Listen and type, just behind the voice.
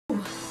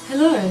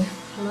Hello,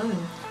 Hello.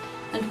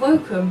 and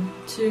welcome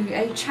to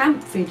a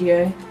champ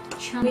video.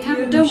 We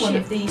haven't done one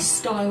of these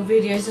style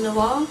videos in a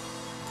while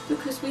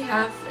because we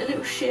have a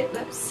little shit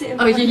that's sitting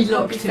behind the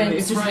locked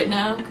fence right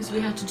now because we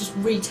had to just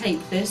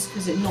retake this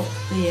because it knocked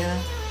the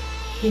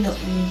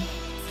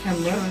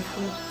camera.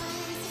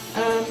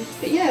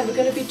 But yeah, we're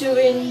going to be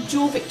doing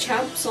Jorvik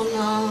champs on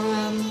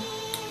our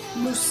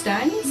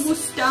mustangs,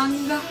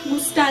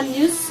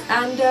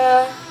 and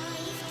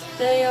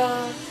they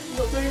are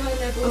not very high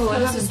level. Oh, I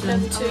Closest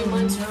haven't level done. 2,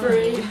 mine's no.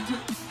 3.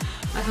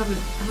 I haven't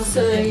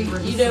So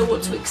done you know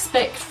what to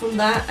expect from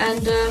that,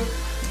 and I'm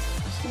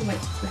just going to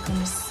wait to click on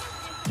this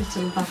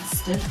little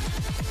bastard.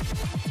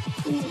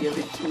 Ooh, you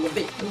little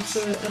bit.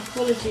 Also,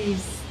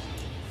 apologies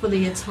for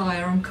the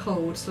attire. I'm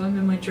cold, so I'm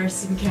in my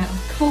dressing gown.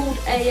 Cold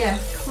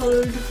AF.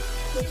 Cold.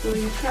 Well,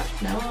 you're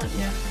trapped now, aren't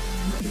you?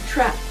 You're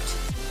trapped.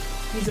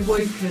 He's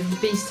awoken. The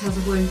beast has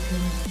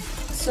awoken.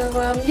 So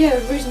yeah,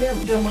 the reason we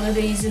haven't done one of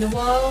these in a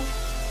while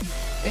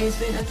is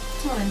we didn't have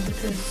time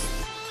because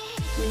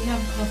we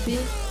have a puppy.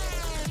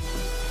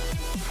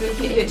 He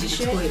did go to the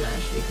toilet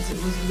actually because it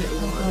was a little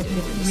while ago.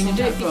 I mean, I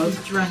don't think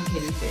he's drank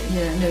anything.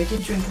 Yeah, no, he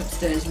did drink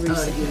upstairs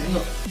recently. Okay.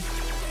 Not...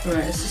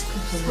 Right, let's just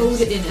click on Hold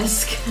this. it in,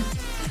 Esk.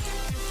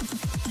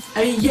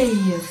 Oh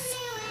yes.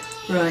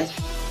 Right,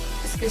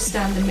 let's go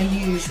stand in my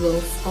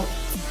usual spot.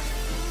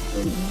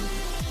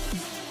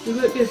 We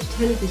won't be able to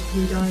tell if he's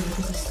peed either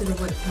because there's still a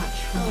wet patch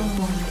from the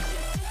vomit.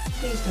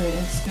 Please don't,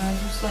 Esk, guys.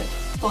 It's like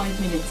 5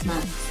 minutes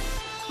max.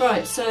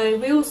 Right, so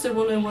we also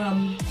want to oh,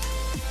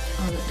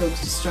 that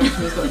dog's distracting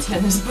me, he's got a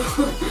tennis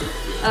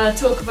ball.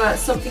 Talk about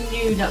something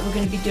new that we're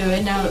going to be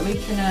doing now that we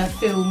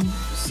can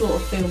sort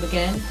of film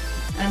again.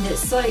 And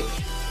it's like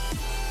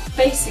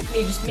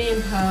basically just me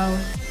and Pearl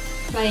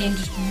playing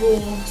just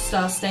raw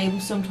Star Stable.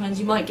 Sometimes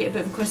you might get a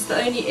bit of a request. The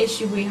only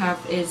issue we have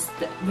is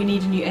that we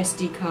need a new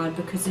SD card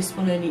because this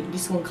one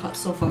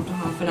cuts off after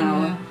half an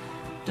hour. Yeah.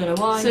 Don't know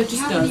why. So it if you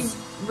just have does.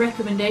 any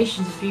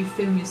recommendations if you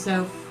film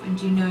yourself and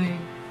you know...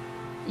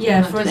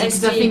 Yeah, for an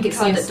SD I think it's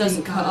card the that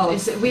doesn't SD cut card.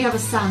 off. We have a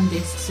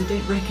SanDisk, so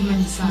don't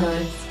recommend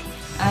SanDisk.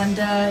 And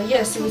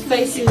yeah, so it was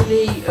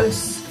basically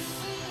us,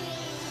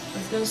 I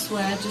was going to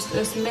swear, just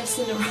us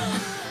messing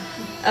around.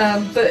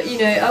 But you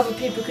know, other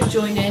people could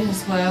join in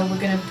as well. We're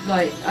going to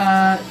like,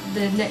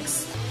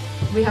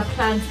 we have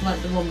planned for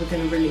like the one we're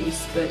going to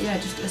release, but yeah,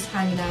 just us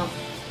hanging out,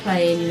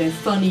 playing, you know,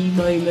 funny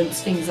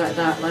moments, things like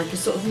that, like a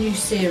sort of new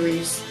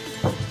series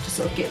to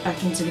sort of get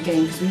back into the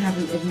game because we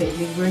haven't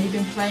admittedly really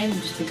been playing,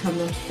 we've just been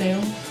coming on to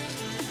film.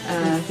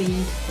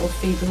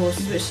 Feed the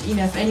horses, which, you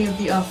know, if any of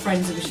you are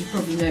friends of us, you've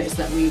probably noticed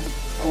that we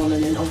on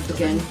and then off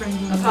again.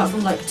 Apart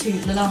from like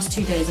the last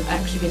 2 days I've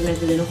actually been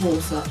levelling a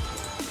horse up.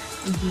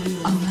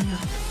 Oh my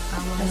god.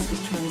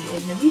 Leslie's trying to get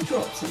in. Have you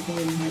dropped something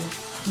in here?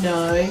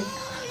 No.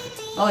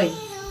 Oi.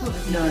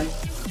 No.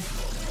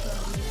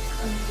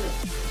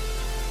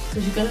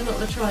 Because you're going to knock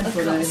the tripod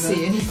over. I can't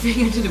see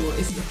anything, I don't know what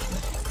he's looking at.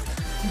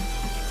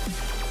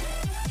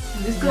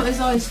 He's got his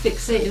eyes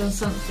fixated on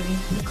something.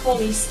 The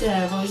collie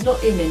stare. Well, he's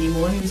not in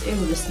anymore. He was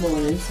ill this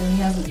morning, so he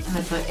hasn't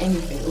had like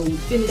anything all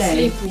Been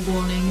day. asleep all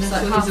morning. It's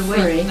That's like why he's half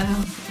awake 3.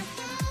 now.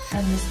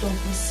 And this dog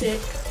was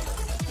sick.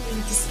 We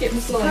need to skip the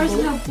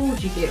Surprising how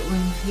bored you get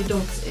when your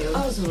dog's ill. I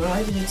was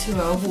alright. I did a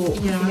 2-hour walk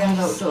with the Yeah,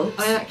 adult dog.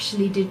 I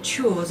actually did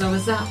chores. I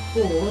was that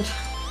bored.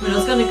 I mean, I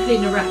was going to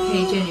clean a rat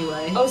cage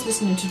anyway. I was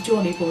listening to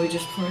Johnny Boy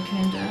just before I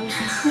came down.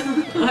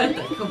 I had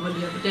that comment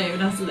the other day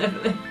when I was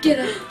leveling. Get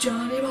up,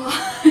 Johnny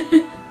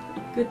Boy.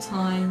 Good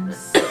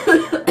times.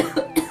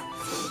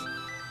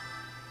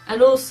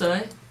 And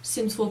also,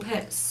 Sims 4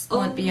 Pets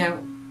might be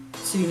out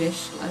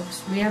soonish.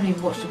 We haven't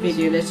even watched the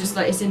video. There's just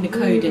like it's in the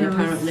coding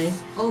apparently.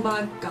 Oh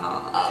my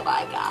god. Oh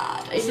my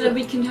god. So that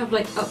we can have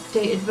like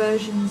updated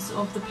versions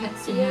of the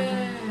pets.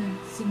 Yeah.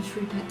 Sims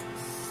 3 Pets.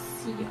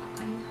 Yeah.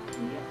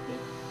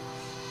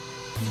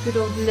 Good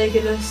old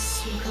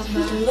Legolas will come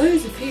There's back.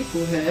 loads of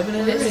people here, but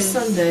it's a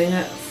Sunday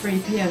at 3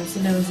 PM, so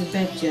no one's in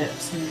bed yet,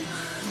 so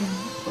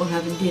or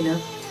having dinner.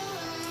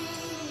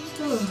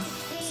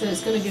 So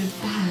it's going to go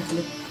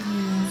badly.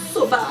 Yeah.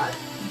 So bad. The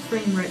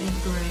frame rate is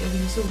great. I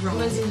mean, it's all right.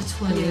 Mine's in the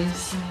 20s. Yeah,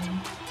 so.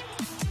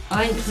 I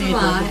ain't cleared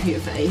my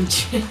computer for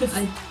ages. I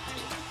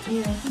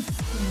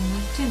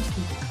tend to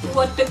keep it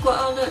cool.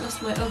 Oh no, that's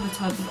my other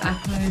type of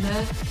Appo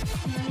there.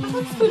 Have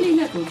I fully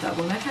levelled that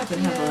one? I haven't,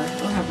 have I?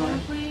 Or have I?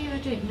 I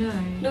don't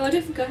know. No, I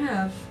don't think I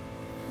have.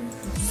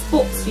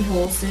 Spotsy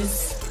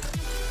horses.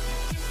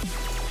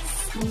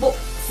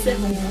 Spotsy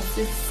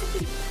horses.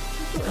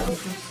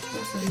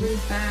 That's a really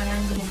bad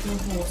angle of your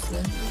horse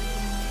then.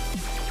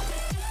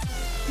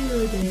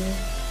 Oh dear.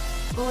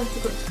 Oh, I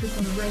forgot to click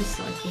on the race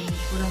cycling,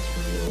 well that's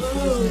really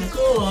awful, isn't it?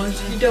 God,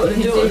 you don't want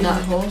to do it on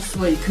that horse.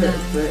 Well, you could, No.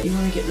 but you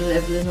want to get the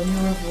levelling on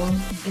your other one.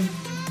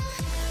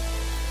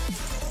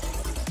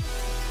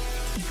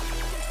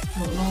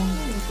 Not long. Oh,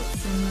 we've got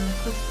some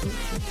quest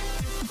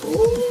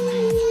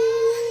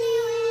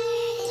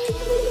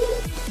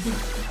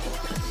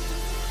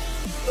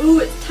Ooh,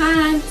 it's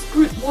time! It's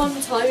group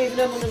 1 time, even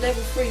though I'm on a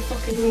level 3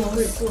 fucking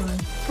horse. Group 1.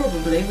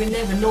 probably. We're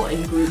never not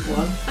in group 1.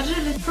 I don't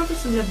know, there's probably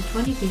some level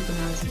 20 people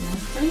now, isn't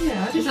there? Oh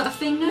yeah, Is that a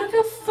thing now? look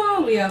how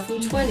far we are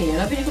from 20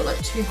 and I've only got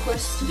like 2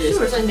 quests to do Sure,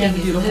 because I never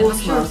do the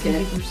horse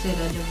market. People say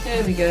that.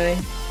 There we go.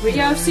 Well,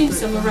 yeah, I've seen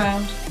some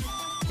around.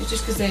 It's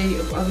just because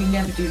we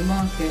never do the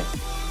market.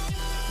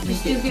 You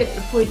still get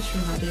the points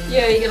from that, do you?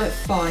 Yeah, you get like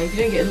 5.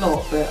 You don't get a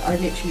lot, but I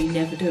literally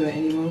never do it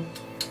anymore.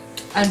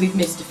 And we've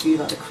missed a few,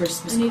 like the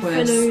Christmas Any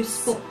quests. fellow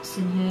spots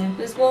in here?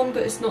 There's one,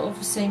 but it's not of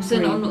the same So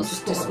breed. I'm not It's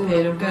just spot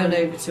disappeared. I'm going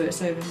over to it.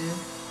 It's over here.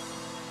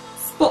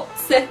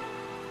 Spotsy.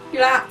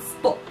 You're out,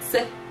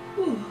 Spotsy.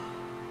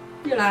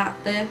 You're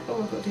out there.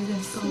 Oh, I've got to do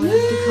this. Oh, I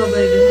have to come over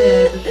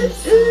here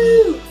because...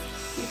 Ooh.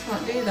 You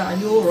can't do that on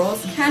your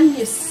Oz, can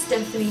you,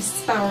 Stephanie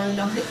Sparrow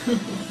Knight?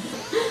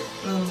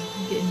 Oh,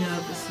 I'm getting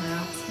nervous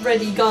now.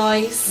 Ready,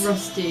 guys?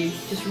 Rusty,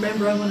 just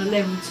remember I'm on a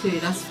level 2.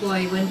 That's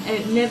why when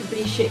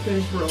everybody's shit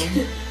goes wrong,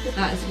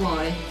 that is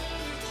why.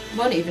 I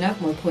don't even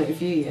have my point of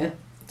view yet.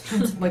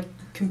 My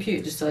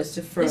computer decides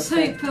to throw Let's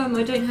a hope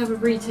I don't have a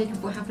retake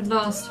of what happened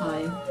last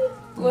time.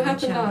 What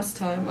happened last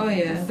time? Oh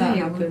yeah, that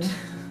failed. happened.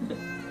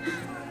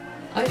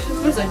 I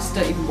suppose I just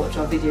don't even watch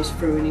our videos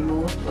through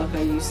anymore, like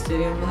I used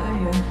to. I'm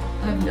like,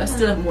 oh yeah. I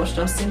still haven't watched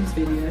our Sims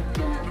video.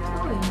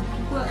 Oh,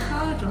 you worked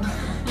hard on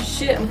it.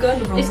 Shit, I'm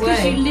going the wrong It's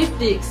because you way. lived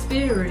the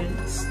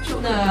experience.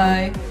 Chocolate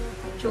No. dog.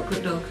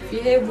 Chocolate dog. If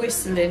you hear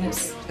whistling,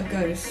 it's a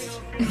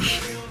ghost.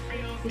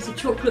 It's a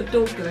chocolate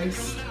dog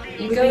ghost.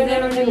 You're We'll going be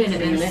there on in a a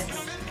minute.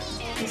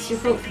 It's your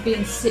fault for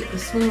being sick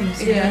this morning,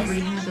 so Yeah. you haven't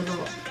really had a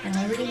lot. And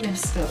I really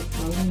messed up.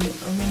 I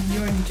mean,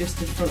 you're only just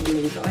in front of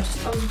me, but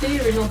I was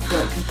veering off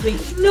like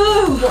completely.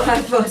 No!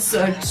 Whatever,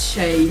 so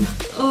shame.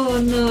 Oh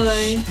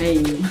no.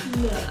 Shame.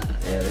 No.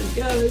 There we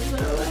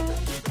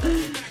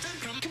go.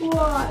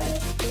 Why?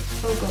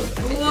 Oh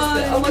god.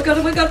 Why? Oh my god,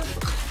 oh my god.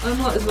 I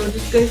might as well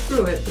just go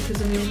through it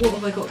because I mean, what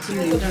have I got to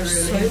lose? There are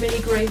so Really? many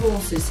grey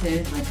horses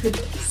here. I could.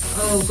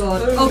 Oh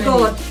god. So Oh many.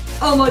 god.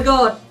 Oh my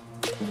god.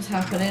 What's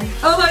happening?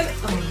 Oh my.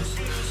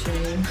 Oh,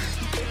 shame.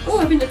 Oh,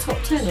 I'm in the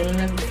top 10 on a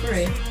level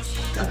 3.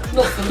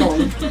 Not for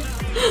long.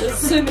 There's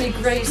so many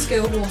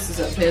greyscale horses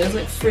up here. There's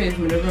like 3 of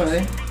them in a row.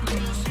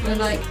 They're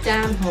like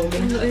damn I'm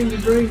holding. the only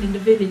room in the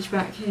village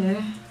back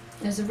here.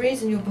 There's a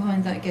reason you're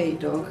behind that gate,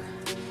 dog.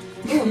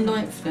 Oh, I'm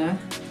 9th now.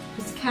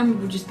 Because the camera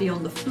will just be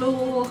on the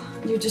floor.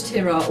 You just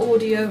hear our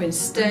audio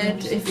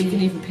instead, if you can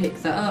even pick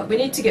that up. We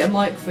need to get a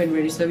microphone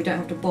really so we don't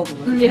have to bother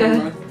with the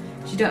camera.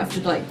 So you don't have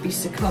to like be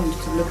succumbed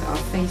to look at our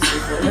faces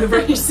while we're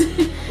racing.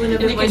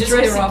 Whenever you my can just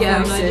hear dressing our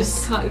gown, I voices.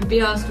 just can't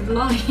be asked of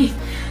life.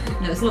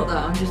 No, it's not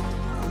that. It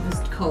was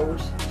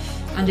cold,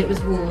 and it was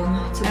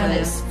warm to And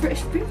wear.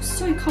 it's been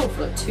so cold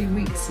for like 2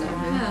 weeks now.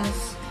 Huh?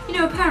 Yes. You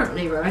know,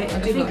 apparently, right? I I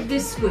do think like-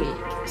 this week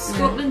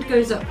Scotland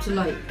goes up to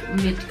like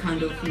mid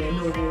kind of, you know,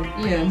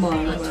 normal, Yeah,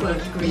 mine. like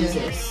 12 degrees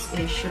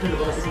ish. I don't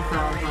know what that is in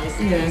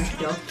Fahrenheit. Yeah.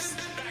 Jobs.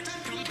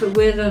 But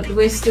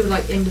we're still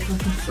like in the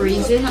fucking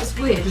freezing. That's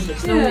weird, isn't it?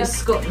 'Cause normally Yeah. it's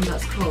Scotland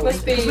that's cold.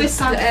 Must be 'Cause we're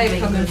south the air of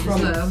coming England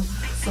from as well.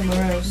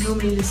 somewhere else.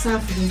 Normally the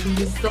south of England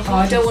is the hottest. Oh,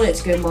 I don't want it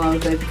to go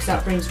mild though because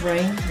that brings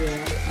rain.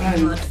 Yeah.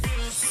 I'm Mud.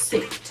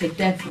 sick to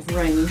death of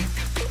rain.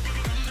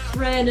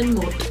 Rain and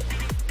mud.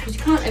 Because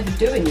you can't ever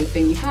do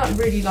anything. You can't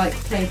really like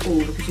play ball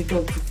because your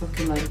dogs will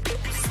fucking like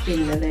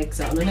spin their legs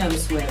out. And I know I'm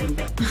swearing,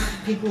 but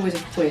people always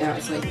have to point out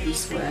it's like you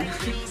swear.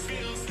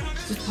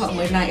 It's just part of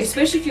my language,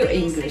 especially if you're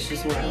English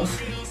as well.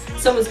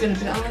 Someone's going to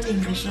be like, oh, I'm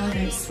English and I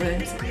don't swear.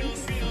 It's like,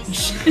 oh,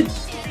 shit.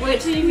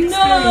 Wait till you experience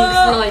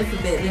life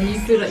a bit, then you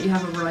feel like you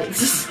have a right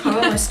to swear.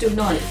 Oh, am I still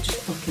ninth? Just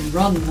fucking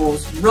run,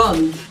 horse,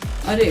 run!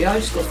 I do. I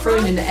just got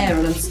thrown in the air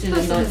and I'm still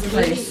in ninth That's a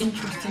really place.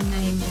 interesting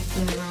name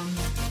of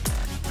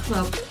their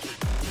club.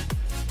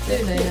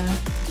 Do they now?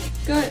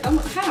 Go.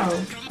 How?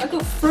 I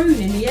got thrown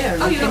in the air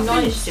and Oh, I you're came not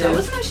ninth finished yet. I still.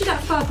 wasn't actually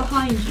that far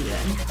behind you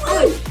then.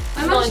 Oh,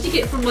 I managed to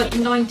get from like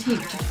 19th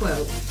to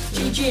 12th.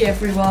 GG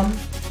everyone.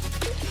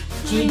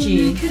 It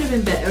GG. could have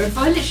been better if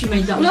I literally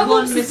made that Well,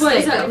 one what's mistake.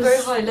 Is that a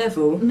very high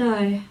level?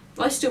 No.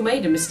 I still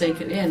made a mistake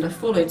at the end. I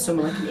followed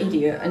someone like an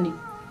idiot, and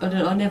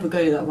I never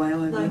go that way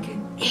either. Like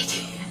an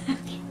idiot.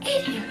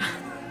 Idiot.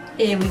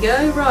 Here we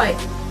go. Right.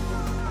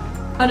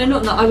 Oh no,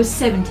 not that. I was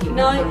 17.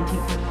 not 9th,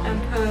 19th.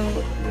 and Pearl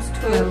was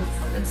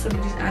 12th, and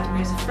somebody just added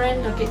me as a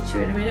friend. I'll get to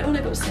you in a minute. Oh, I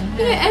got the same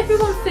hair. Yeah,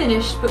 everyone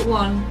finished but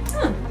one.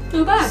 Huh,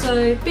 not bad. So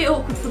a bit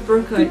awkward for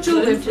Brooke. Good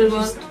job, to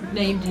everyone. just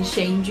named and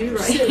shamed you,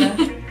 right? Priscilla.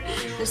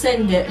 Let's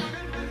end it.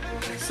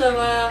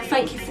 So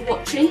thank you for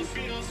watching.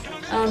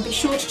 Be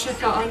sure to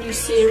check out our new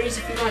series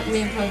if you like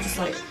me and Pearl just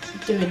like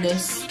doing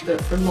this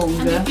but for longer.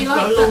 And if you We've like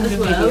got a that longer as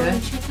well, video.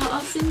 then check out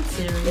our Sim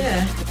series.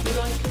 Yeah, if you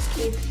like us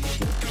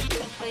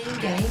to playing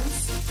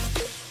games,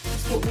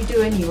 that's what we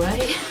do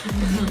anyway,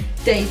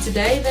 day to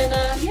day, then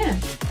yeah,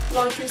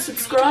 like and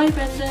subscribe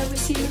and we'll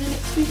see you in the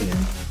next video.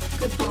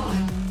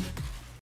 Goodbye.